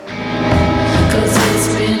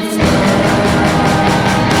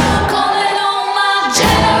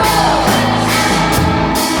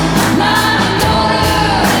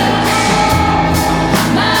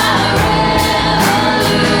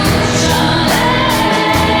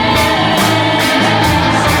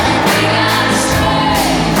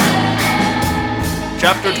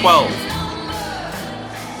Chapter 12.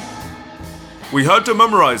 We had to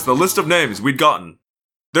memorize the list of names we'd gotten.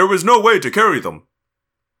 There was no way to carry them.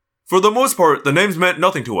 For the most part, the names meant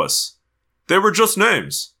nothing to us. They were just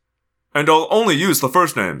names. And I'll only use the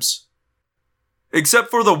first names. Except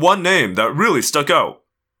for the one name that really stuck out.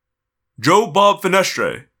 Joe Bob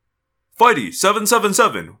Finestre.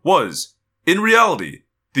 Fighty777 was, in reality,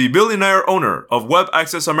 the billionaire owner of Web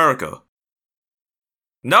Access America.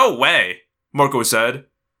 No way, Marco said.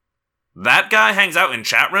 That guy hangs out in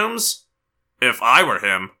chat rooms? If I were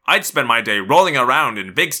him, I'd spend my day rolling around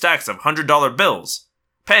in big stacks of $100 bills,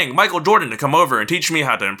 paying Michael Jordan to come over and teach me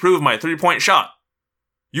how to improve my three-point shot.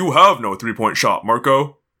 You have no three-point shot,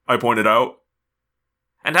 Marco, I pointed out.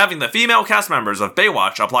 And having the female cast members of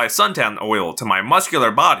Baywatch apply suntan oil to my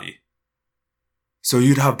muscular body. So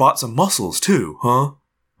you'd have bought some muscles too, huh?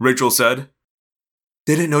 Rachel said.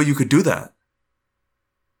 Didn't know you could do that.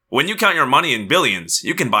 When you count your money in billions,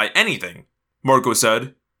 you can buy anything, Marco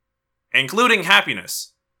said. Including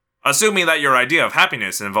happiness. Assuming that your idea of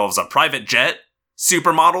happiness involves a private jet,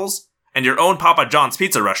 supermodels, and your own Papa John's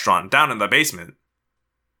pizza restaurant down in the basement.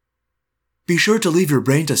 Be sure to leave your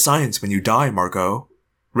brain to science when you die, Marco,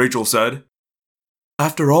 Rachel said.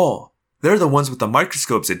 After all, they're the ones with the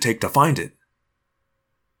microscopes it'd take to find it.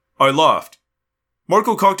 I laughed.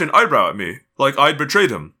 Marco cocked an eyebrow at me, like I'd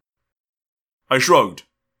betrayed him. I shrugged.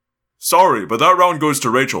 Sorry, but that round goes to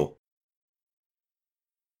Rachel.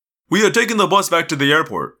 We had taken the bus back to the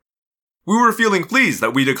airport. We were feeling pleased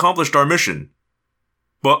that we'd accomplished our mission.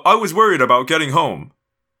 But I was worried about getting home.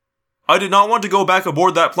 I did not want to go back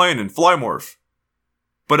aboard that plane and fly morph.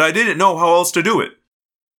 But I didn't know how else to do it.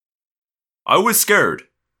 I was scared.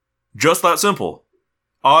 Just that simple.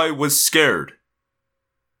 I was scared.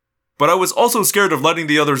 But I was also scared of letting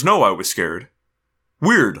the others know I was scared.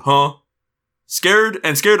 Weird, huh? Scared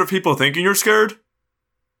and scared of people thinking you're scared?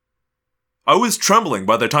 I was trembling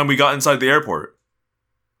by the time we got inside the airport.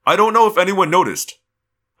 I don't know if anyone noticed.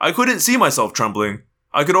 I couldn't see myself trembling.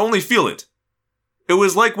 I could only feel it. It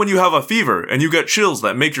was like when you have a fever and you get chills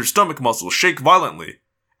that make your stomach muscles shake violently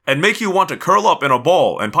and make you want to curl up in a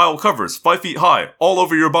ball and pile covers 5 feet high all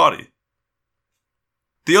over your body.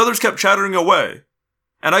 The others kept chattering away,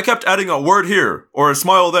 and I kept adding a word here or a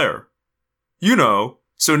smile there. You know,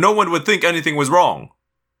 so no one would think anything was wrong.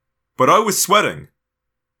 But I was sweating.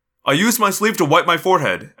 I used my sleeve to wipe my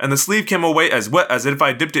forehead, and the sleeve came away as wet as if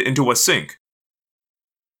I dipped it into a sink.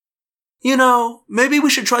 You know, maybe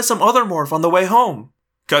we should try some other morph on the way home,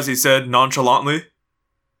 Cassie said nonchalantly.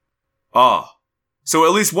 Ah, so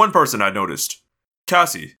at least one person I'd noticed.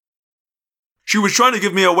 Cassie. She was trying to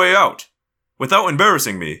give me a way out, without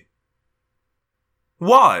embarrassing me.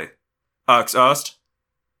 Why? Axe asked.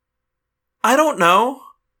 I don't know,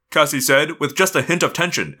 Cassie said with just a hint of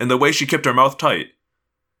tension in the way she kept her mouth tight.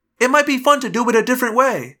 It might be fun to do it a different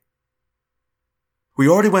way. We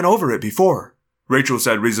already went over it before, Rachel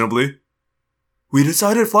said reasonably. We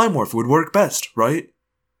decided Flymorph would work best, right?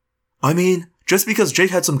 I mean, just because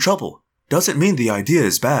Jake had some trouble doesn't mean the idea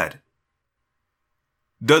is bad.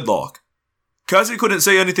 Deadlock. Cassie couldn't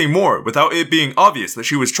say anything more without it being obvious that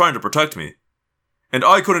she was trying to protect me. And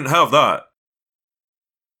I couldn't have that.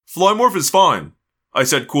 Flymorph is fine, I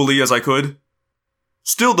said coolly as I could.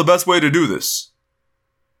 Still the best way to do this.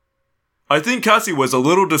 I think Cassie was a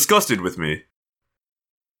little disgusted with me.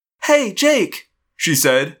 Hey, Jake, she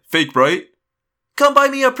said, fake bright. Come buy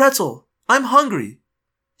me a pretzel. I'm hungry.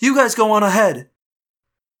 You guys go on ahead.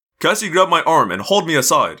 Cassie grabbed my arm and hauled me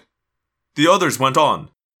aside. The others went on.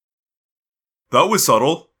 That was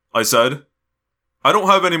subtle, I said. I don't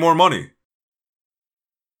have any more money.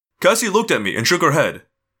 Cassie looked at me and shook her head.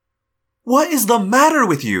 What is the matter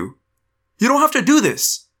with you? You don't have to do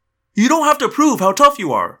this. You don't have to prove how tough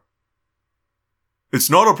you are. It's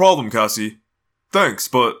not a problem, Cassie. Thanks,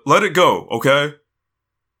 but let it go, okay?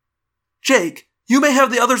 Jake, you may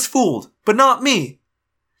have the others fooled, but not me.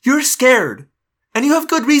 You're scared, and you have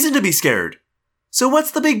good reason to be scared. So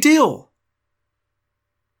what's the big deal?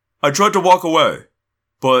 I tried to walk away,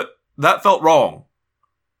 but that felt wrong.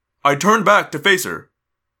 I turned back to face her.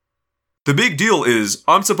 The big deal is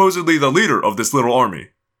I'm supposedly the leader of this little army.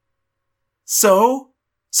 So?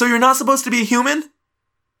 So you're not supposed to be human?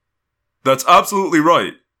 That's absolutely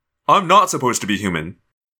right. I'm not supposed to be human.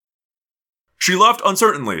 She laughed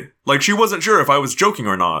uncertainly, like she wasn't sure if I was joking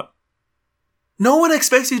or not. No one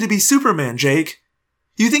expects you to be Superman, Jake.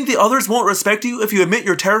 You think the others won't respect you if you admit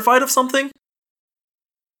you're terrified of something?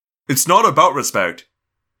 It's not about respect.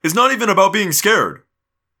 It's not even about being scared.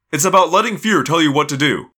 It's about letting fear tell you what to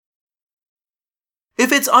do.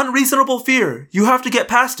 If it's unreasonable fear, you have to get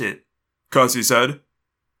past it, Cassie said.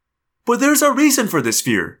 But there's a reason for this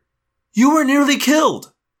fear. You were nearly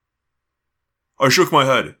killed. I shook my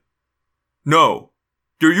head. No,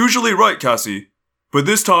 you're usually right, Cassie, but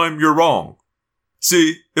this time you're wrong.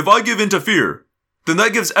 See, if I give in to fear, then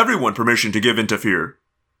that gives everyone permission to give in to fear.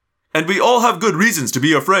 And we all have good reasons to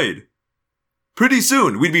be afraid. Pretty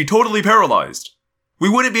soon, we'd be totally paralyzed. We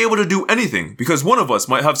wouldn't be able to do anything because one of us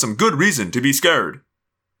might have some good reason to be scared.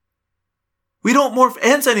 We don't morph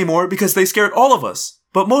ants anymore because they scared all of us,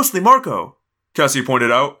 but mostly Marco, Cassie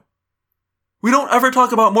pointed out. We don't ever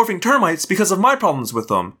talk about morphing termites because of my problems with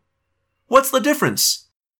them. What's the difference?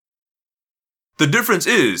 The difference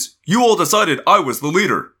is, you all decided I was the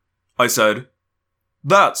leader, I said.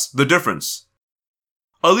 That's the difference.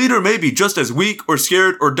 A leader may be just as weak or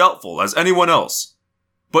scared or doubtful as anyone else,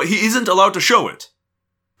 but he isn't allowed to show it.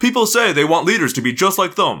 People say they want leaders to be just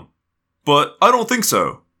like them, but I don't think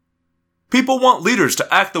so. People want leaders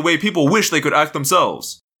to act the way people wish they could act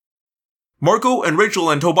themselves. Marco and Rachel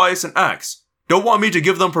and Tobias and Axe don't want me to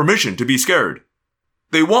give them permission to be scared.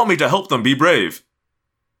 They want me to help them be brave.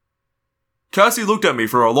 Cassie looked at me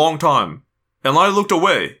for a long time, and I looked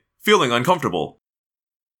away, feeling uncomfortable.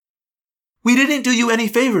 We didn't do you any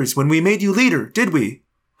favors when we made you leader, did we?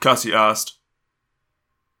 Cassie asked.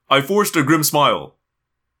 I forced a grim smile.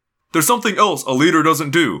 There's something else a leader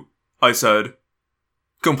doesn't do, I said.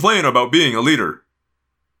 Complain about being a leader.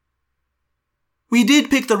 We did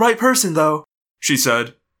pick the right person, though, she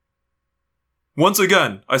said. Once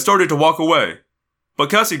again, I started to walk away, but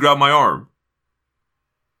Cassie grabbed my arm.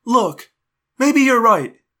 Look, maybe you're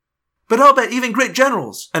right, but I'll bet even great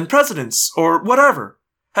generals and presidents, or whatever,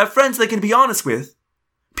 have friends they can be honest with.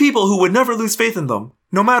 People who would never lose faith in them,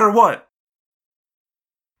 no matter what.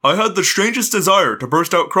 I had the strangest desire to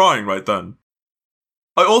burst out crying right then.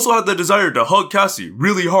 I also had the desire to hug Cassie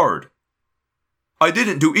really hard. I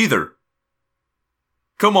didn't do either.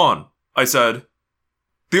 Come on, I said.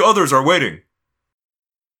 The others are waiting.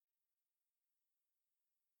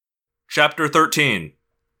 Chapter 13.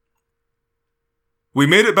 We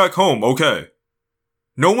made it back home okay.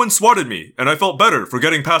 No one swatted me, and I felt better for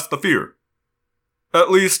getting past the fear.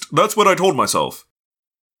 At least, that's what I told myself.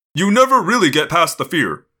 You never really get past the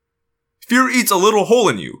fear. Fear eats a little hole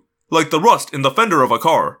in you, like the rust in the fender of a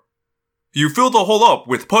car. You fill the hole up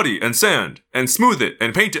with putty and sand, and smooth it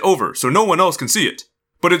and paint it over so no one else can see it,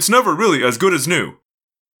 but it's never really as good as new.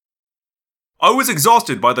 I was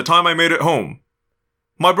exhausted by the time I made it home.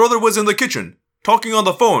 My brother was in the kitchen, talking on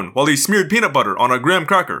the phone while he smeared peanut butter on a graham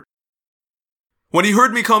cracker. When he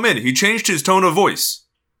heard me come in, he changed his tone of voice.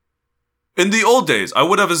 In the old days, I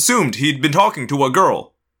would have assumed he'd been talking to a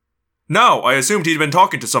girl. Now, I assumed he'd been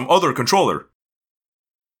talking to some other controller.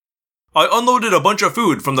 I unloaded a bunch of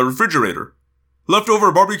food from the refrigerator.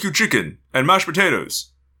 Leftover barbecue chicken and mashed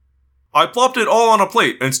potatoes. I plopped it all on a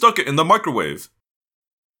plate and stuck it in the microwave.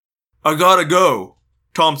 I gotta go,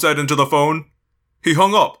 Tom said into the phone. He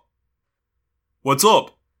hung up. What's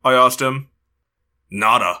up? I asked him.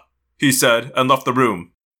 Nada, he said and left the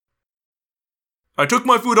room. I took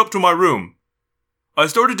my food up to my room. I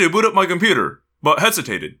started to boot up my computer, but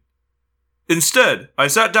hesitated. Instead, I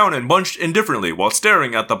sat down and bunched indifferently while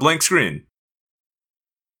staring at the blank screen.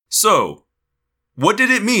 So, what did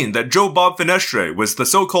it mean that Joe Bob Finestre was the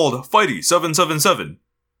so-called Fighty 777?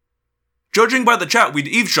 Judging by the chat we'd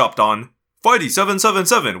eavesdropped on, Fighty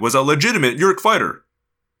 777 was a legitimate Yeerk fighter.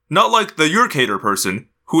 Not like the Yeerk hater person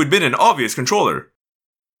who had been an obvious controller.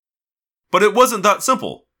 But it wasn't that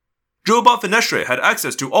simple. Joe Bob Finestre had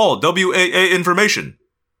access to all WAA information,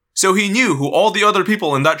 so he knew who all the other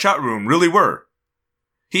people in that chat room really were.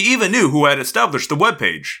 He even knew who had established the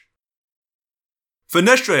webpage.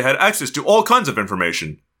 Finestre had access to all kinds of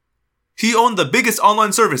information. He owned the biggest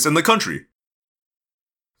online service in the country.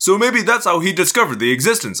 So maybe that's how he discovered the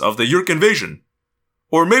existence of the Yeerk invasion.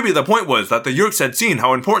 Or maybe the point was that the Yeerks had seen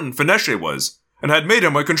how important Finestre was, and had made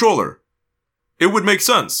him a controller. It would make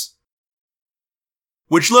sense.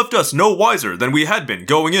 Which left us no wiser than we had been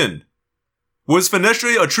going in. Was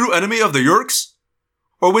Finestre a true enemy of the Yeerks?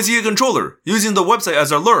 Or was he a controller, using the website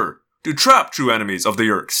as a lure, to trap true enemies of the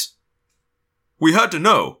Yeerks? We had to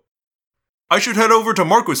know. I should head over to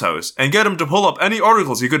Marco's house and get him to pull up any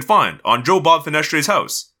articles he could find on Joe Bob Finestre's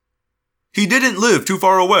house. He didn't live too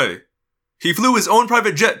far away. He flew his own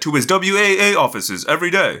private jet to his WAA offices every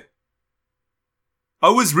day. I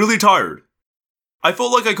was really tired. I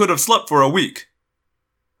felt like I could have slept for a week.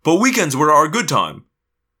 But weekends were our good time.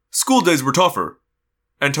 School days were tougher.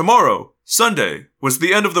 And tomorrow, Sunday, was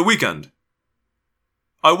the end of the weekend.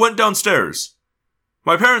 I went downstairs.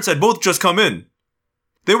 My parents had both just come in.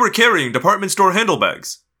 They were carrying department store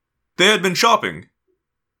handlebags. They had been shopping.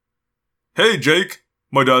 Hey, Jake,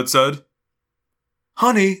 my dad said.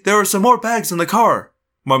 Honey, there are some more bags in the car,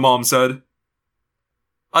 my mom said.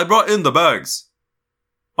 I brought in the bags.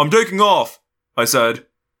 I'm taking off, I said.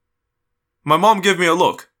 My mom gave me a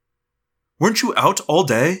look. Weren't you out all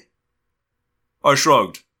day? I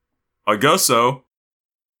shrugged. I guess so.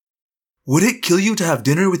 Would it kill you to have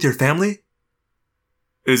dinner with your family?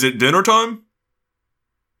 Is it dinner time?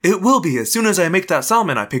 It will be as soon as I make that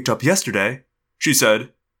salmon I picked up yesterday, she said.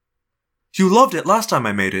 You loved it last time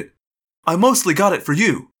I made it. I mostly got it for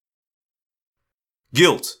you.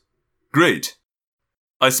 Guilt. Great.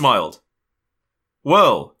 I smiled.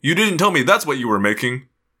 Well, you didn't tell me that's what you were making.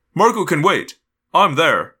 Marco can wait. I'm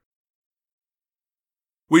there.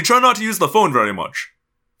 We try not to use the phone very much.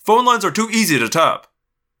 Phone lines are too easy to tap.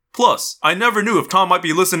 Plus, I never knew if Tom might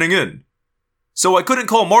be listening in. So I couldn't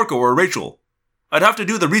call Marco or Rachel. I'd have to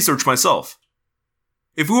do the research myself.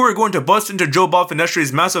 If we were going to bust into Joe Bob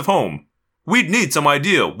Finestre's massive home, we'd need some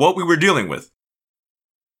idea what we were dealing with.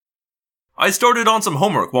 I started on some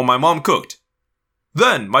homework while my mom cooked.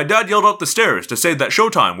 Then, my dad yelled up the stairs to say that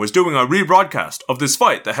Showtime was doing a rebroadcast of this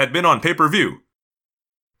fight that had been on pay-per-view.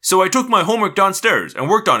 So I took my homework downstairs and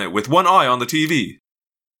worked on it with one eye on the TV.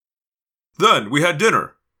 Then we had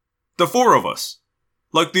dinner. The four of us.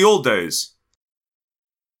 Like the old days.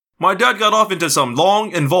 My dad got off into some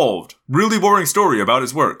long, involved, really boring story about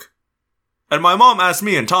his work. And my mom asked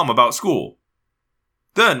me and Tom about school.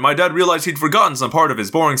 Then my dad realized he'd forgotten some part of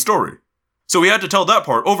his boring story, so he had to tell that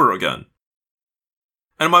part over again.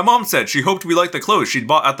 And my mom said she hoped we liked the clothes she'd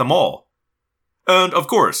bought at the mall. And, of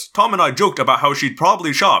course, Tom and I joked about how she'd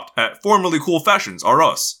probably shopped at Formerly Cool Fashions R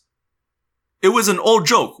Us. It was an old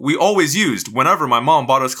joke we always used whenever my mom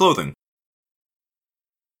bought us clothing.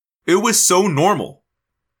 It was so normal.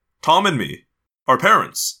 Tom and me, our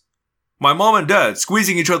parents, my mom and dad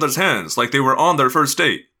squeezing each other's hands like they were on their first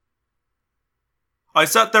date. I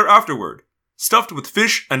sat there afterward, stuffed with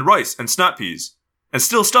fish and rice and snap peas, and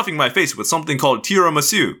still stuffing my face with something called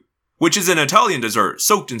tiramisu, which is an Italian dessert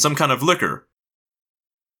soaked in some kind of liquor.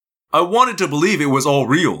 I wanted to believe it was all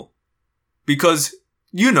real. Because,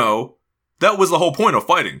 you know, that was the whole point of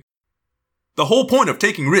fighting. The whole point of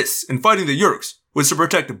taking risks and fighting the Yeerks was to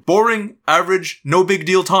protect boring, average,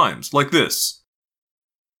 no-big-deal times like this.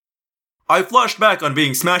 I flashed back on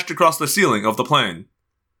being smashed across the ceiling of the plane.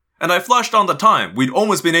 And I flashed on the time we'd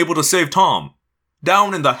almost been able to save Tom,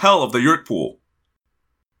 down in the hell of the Yeerk pool.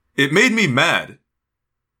 It made me mad.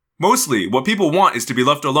 Mostly, what people want is to be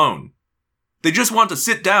left alone. They just want to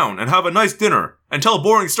sit down and have a nice dinner and tell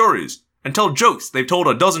boring stories and tell jokes they've told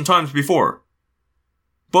a dozen times before.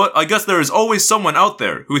 But I guess there is always someone out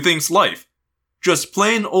there who thinks life, just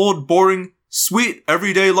plain old boring, sweet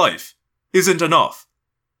everyday life, isn't enough.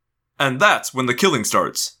 And that's when the killing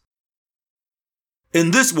starts.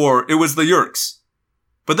 In this war, it was the Yeerks.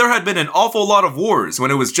 But there had been an awful lot of wars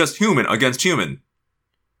when it was just human against human.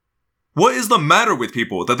 What is the matter with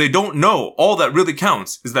people that they don't know all that really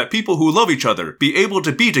counts is that people who love each other be able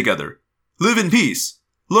to be together, live in peace,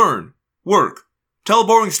 learn, work, tell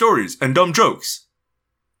boring stories and dumb jokes?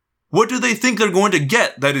 What do they think they're going to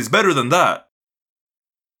get that is better than that?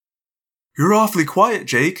 You're awfully quiet,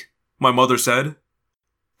 Jake, my mother said.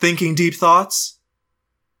 Thinking deep thoughts?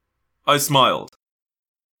 I smiled.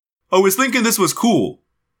 I was thinking this was cool.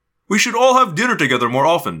 We should all have dinner together more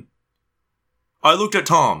often. I looked at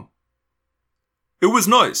Tom. It was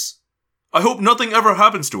nice. I hope nothing ever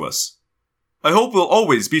happens to us. I hope we'll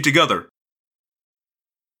always be together.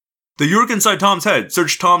 The Yeerk inside Tom's head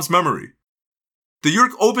searched Tom's memory. The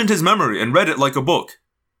Yeerk opened his memory and read it like a book.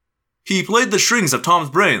 He played the strings of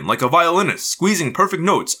Tom's brain like a violinist squeezing perfect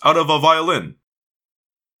notes out of a violin.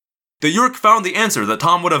 The Yeerk found the answer that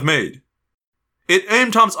Tom would have made. It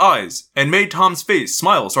aimed Tom's eyes and made Tom's face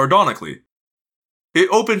smile sardonically. It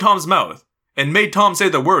opened Tom's mouth and made Tom say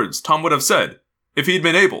the words Tom would have said if he'd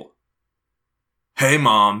been able. Hey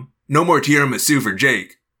Mom, no more tiramisu for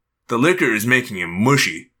Jake. The liquor is making him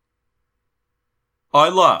mushy. I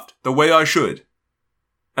laughed the way I should.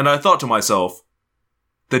 And I thought to myself,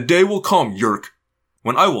 the day will come, Yeerk,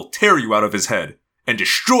 when I will tear you out of his head and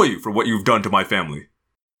destroy you for what you've done to my family.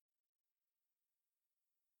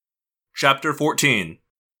 Chapter 14.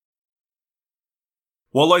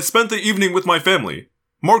 While I spent the evening with my family,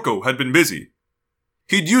 Marco had been busy.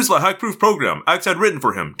 He'd used the hack-proof program Axe had written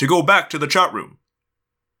for him to go back to the chat room.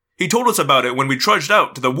 He told us about it when we trudged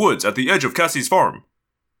out to the woods at the edge of Cassie's farm.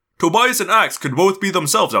 Tobias and Axe could both be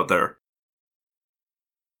themselves out there.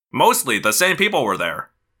 Mostly the same people were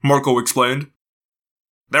there, Marco explained.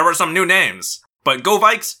 There were some new names, but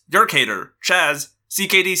Govikes, Yeerk Chaz,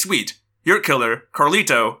 CKD Sweet, Yeerk Killer,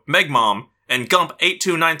 Carlito, Megmom, and Gump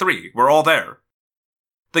 8293 were all there.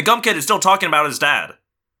 The Gump Kid is still talking about his dad.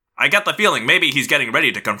 I get the feeling maybe he's getting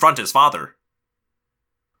ready to confront his father.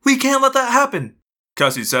 We can't let that happen,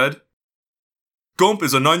 Cassie said. Gump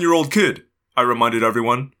is a 9-year-old kid, I reminded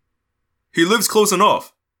everyone. He lives close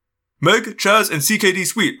enough. Meg, Chaz, and CKD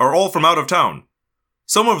Sweet are all from out of town.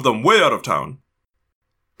 Some of them way out of town.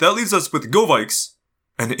 That leaves us with Govikes,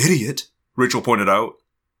 an idiot, Rachel pointed out.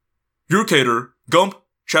 Yurkater, Gump,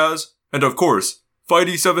 Chaz, and of course,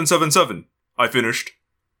 Fidey777, I finished.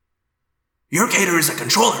 Yurkater is a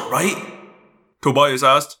controller, right? Tobias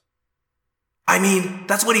asked. I mean,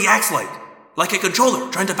 that's what he acts like a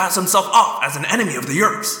controller trying to pass himself off as an enemy of the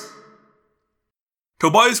Yeerks.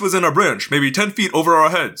 Tobias was in a branch maybe 10 feet over our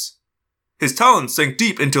heads. His talons sank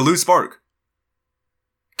deep into loose bark.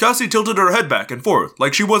 Cassie tilted her head back and forth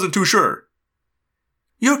like she wasn't too sure.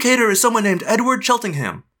 Yurkater is someone named Edward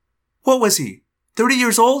Cheltenham. What was he, 30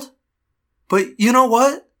 years old? But you know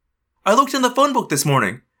what? I looked in the phone book this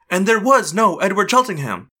morning, and there was no Edward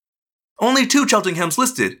Cheltenham. Only 2 Cheltenhams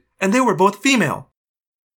listed, and they were both female.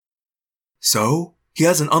 So, he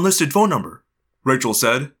has an unlisted phone number, Rachel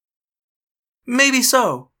said. Maybe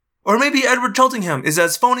so. Or maybe Edward Cheltenham is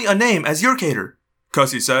as phony a name as Yurkater,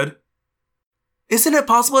 Cassie said. Isn't it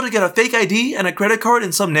possible to get a fake ID and a credit card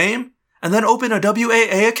in some name, and then open a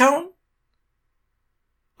WAA account?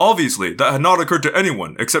 Obviously, that had not occurred to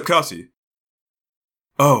anyone except Cassie.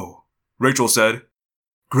 Oh, Rachel said.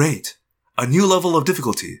 Great. A new level of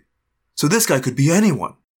difficulty. So this guy could be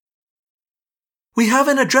anyone. We have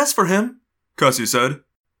an address for him, Cassie said.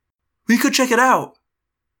 We could check it out.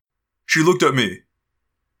 She looked at me.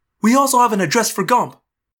 We also have an address for Gump.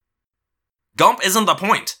 Gump isn't the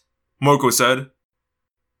point, Marco said.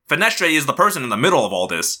 Fenestre is the person in the middle of all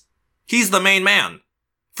this. He's the main man.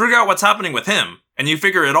 Figure out what's happening with him, and you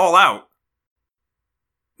figure it all out.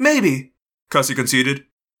 Maybe, Cassie conceded.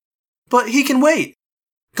 But he can wait.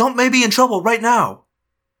 Gump may be in trouble right now.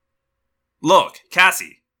 Look,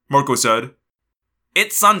 Cassie, Marco said.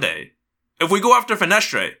 It's Sunday. If we go after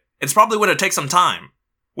Fenestre, it's probably going to take some time.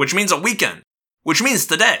 Which means a weekend. Which means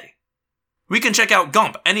today. We can check out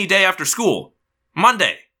Gump any day after school.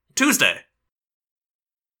 Monday. Tuesday.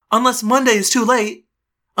 Unless Monday is too late.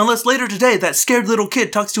 Unless later today that scared little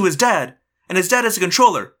kid talks to his dad, and his dad is a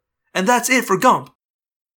controller, and that's it for Gump.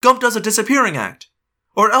 Gump does a disappearing act.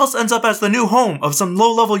 Or else ends up as the new home of some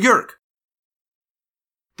low-level Yeerk.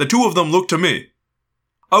 The 2 of them looked to me.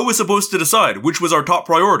 I was supposed to decide which was our top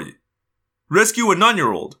priority. Rescue a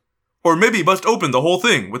 9-year-old, or maybe bust open the whole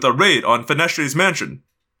thing with a raid on Fenestre's mansion.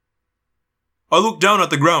 I looked down at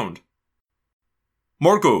the ground.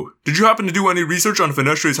 Marco, did you happen to do any research on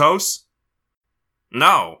Fenestre's house?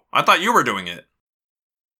 No, I thought you were doing it.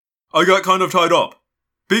 I got kind of tied up.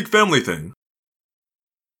 Big family thing.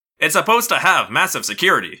 It's supposed to have massive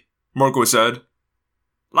security, Marco said.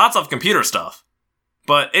 Lots of computer stuff.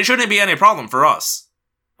 But it shouldn't be any problem for us.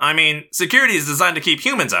 I mean, security is designed to keep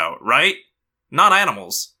humans out, right? Not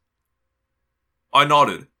animals. I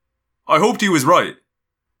nodded. I hoped he was right.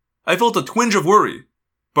 I felt a twinge of worry,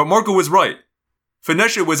 but Marco was right.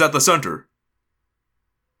 Fenestre was at the center.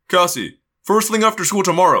 Cassie, first thing after school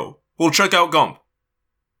tomorrow, we'll check out Gump.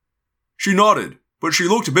 She nodded, but she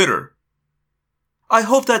looked bitter. I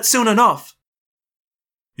hope that's soon enough.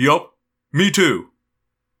 Yup, me too.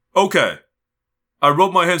 Okay. I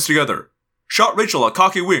rubbed my hands together, shot Rachel a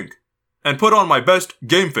cocky wink, and put on my best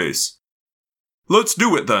game face. Let's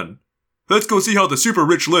do it then. Let's go see how the super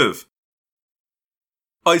rich live.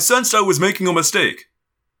 I sensed I was making a mistake,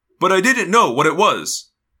 but I didn't know what it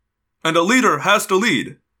was. And a leader has to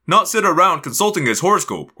lead, not sit around consulting his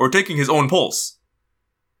horoscope or taking his own pulse.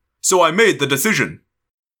 So I made the decision.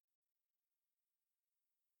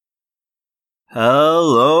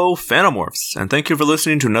 Hello, Phantomorphs, and thank you for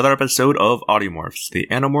listening to another episode of Audiomorphs, the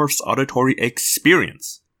Animorphs Auditory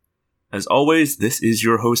Experience. As always, this is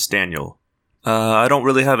your host, Daniel. I don't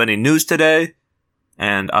really have any news today,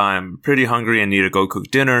 and I'm pretty hungry and need to go cook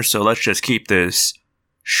dinner, so let's just keep this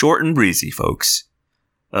short and breezy, folks.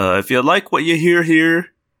 If you like what you hear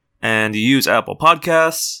here, and you use Apple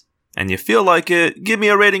Podcasts, and you feel like it, give me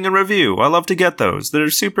a rating and review. I love to get those. They're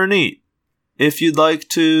super neat. If you'd like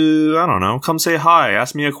to, come say hi,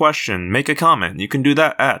 ask me a question, make a comment, you can do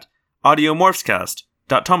that at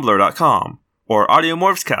audiomorphscast.tumblr.com or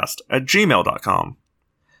audiomorphscast@gmail.com.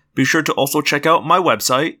 Be sure to also check out my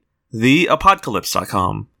website,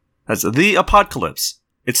 theapocalypse.com. That's The Apocalypse.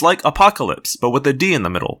 It's like apocalypse, but with a D in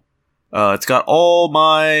the middle. It's got all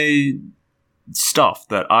my stuff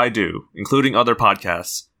that I do, including other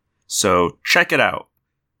podcasts. So check it out.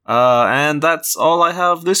 And that's all I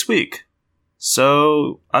have this week.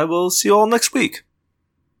 So I will see you all next week.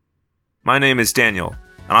 My name is Daniel.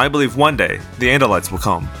 and I believe one day the Andalites will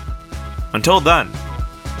come. Until then,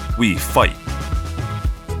 we fight.